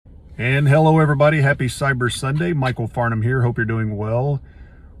And hello everybody, happy Cyber Sunday. Michael Farnham here, hope you're doing well.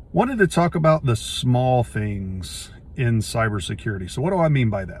 Wanted to talk about the small things in cybersecurity. So what do I mean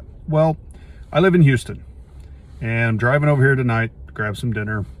by that? Well, I live in Houston and I'm driving over here tonight to grab some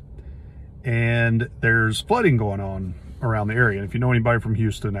dinner, and there's flooding going on around the area. And if you know anybody from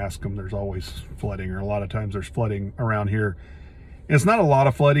Houston, ask them. There's always flooding, or a lot of times there's flooding around here. It's not a lot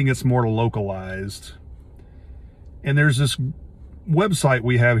of flooding, it's more localized. And there's this website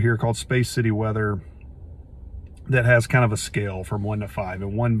we have here called Space City Weather that has kind of a scale from 1 to 5,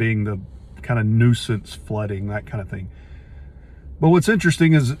 and 1 being the kind of nuisance flooding, that kind of thing. But what's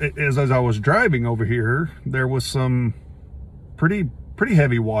interesting is as I was driving over here, there was some pretty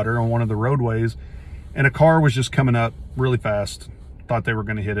heavy water on one of the roadways, and a car was just coming up really fast. Thought they were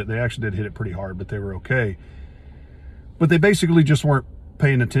going to hit it. They actually did hit it pretty hard, but they were okay. But they basically just weren't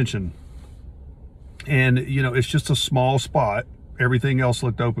paying attention. And, you know, it's just a small spot. Everything else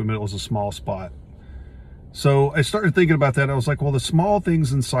looked open, but it was a small spot. So I started thinking about that. I was like, well, the small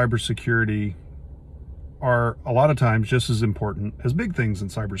things in cybersecurity are a lot of times just as important as big things in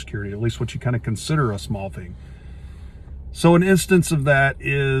cybersecurity, at least what you kind of consider a small thing. So an instance of that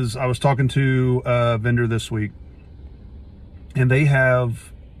is, I was talking to a vendor this week, and they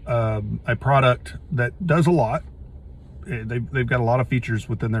have a product that does a lot. They've got a lot of features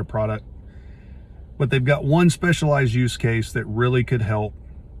within their product, but they've got one specialized use case that really could help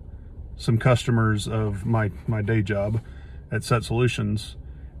some customers of my day job at Set Solutions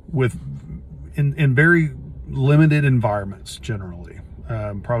with in very limited environments, generally,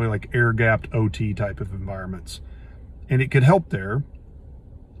 probably like air-gapped OT type of environments, and it could help there.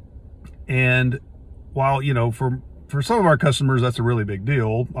 And while, you know, for some of our customers that's a really big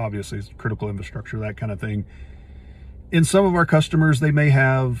deal, obviously it's critical infrastructure, that kind of thing. In some of our customers, they may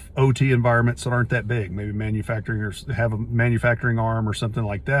have OT environments that aren't that big, maybe manufacturing, or have a manufacturing arm or something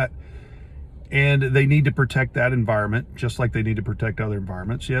like that. And they need to protect that environment just like they need to protect other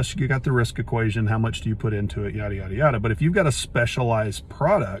environments. Yes, you got the risk equation, how much do you put into it, yada, yada, yada. But if you've got a specialized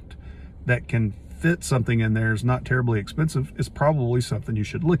product that can fit something in there, is not terribly expensive, it's probably something you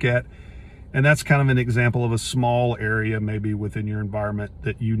should look at. And that's kind of an example of a small area maybe within your environment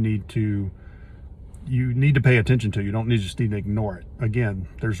that you need to pay attention to. You don't just need to ignore it. Again,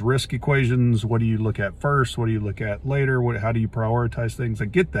 there's risk equations. What do you look at first? What do you look at later? How do you prioritize things? I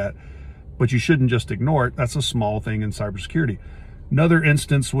get that, but you shouldn't just ignore it. That's a small thing in cybersecurity. Another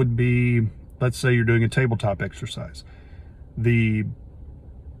instance would be, let's say you're doing a tabletop exercise. I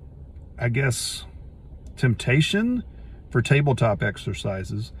guess, temptation for tabletop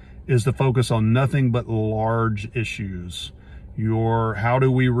exercises is to focus on nothing but large issues. How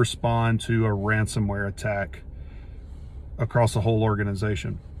do we respond to a ransomware attack across the whole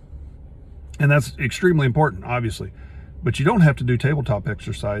organization? And that's extremely important, obviously, but you don't have to do tabletop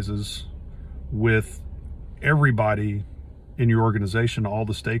exercises with everybody in your organization, all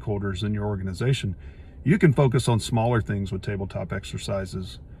the stakeholders in your organization. You can focus on smaller things with tabletop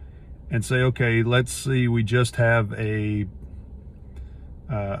exercises and say, okay, let's see, we just have an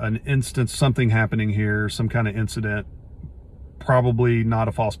instance, something happening here, some kind of incident. Probably not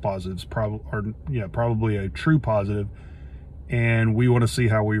a false positive, probably a true positive, and we want to see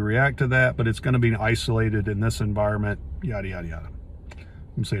how we react to that, but it's going to be isolated in this environment, yada, yada, yada.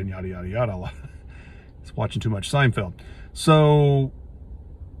 I'm saying yada, yada, yada a lot. It's watching too much Seinfeld. So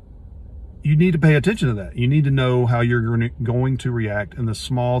you need to pay attention to that. You need to know how you're going to react in the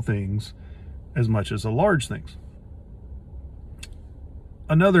small things as much as the large things.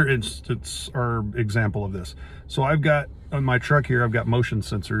 Another instance or example of this. So I've got on my truck here, I've got motion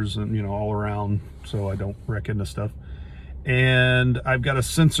sensors and, you know, all around so I don't wreck into stuff. And I've got a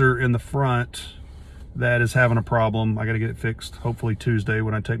sensor in the front that is having a problem. I got to get it fixed, hopefully Tuesday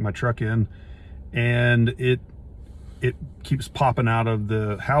when I take my truck in. And it keeps popping out of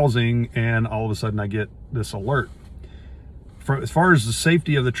the housing, and all of a sudden I get this alert. As far as the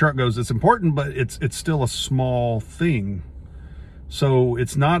safety of the truck goes, it's important, but it's still a small thing. So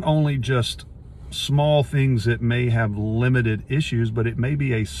it's not only just small things that may have limited issues, but it may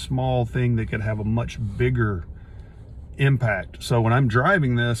be a small thing that could have a much bigger impact. So when I'm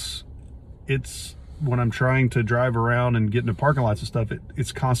driving this, when I'm trying to drive around and get into parking lots and stuff,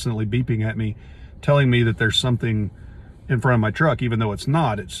 it's constantly beeping at me, telling me that there's something in front of my truck, even though it's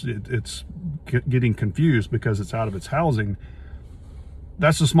not. It's getting confused because it's out of its housing.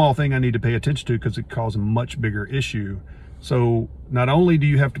 That's a small thing I need to pay attention to because it causes a much bigger issue. So not only do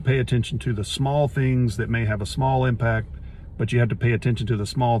you have to pay attention to the small things that may have a small impact, but you have to pay attention to the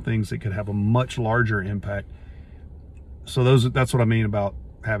small things that could have a much larger impact. So that's what I mean about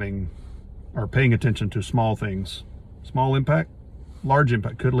paying attention to small things. Small impact, large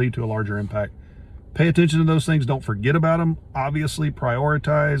impact, could lead to a larger impact. Pay attention to those things. Don't forget about them. Obviously,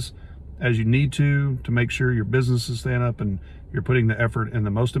 prioritize as you need to make sure your business is staying up and you're putting the effort in the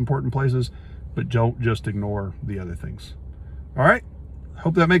most important places, but don't just ignore the other things. All right.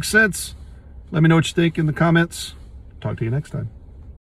 Hope that makes sense. Let me know what you think in the comments. Talk to you next time.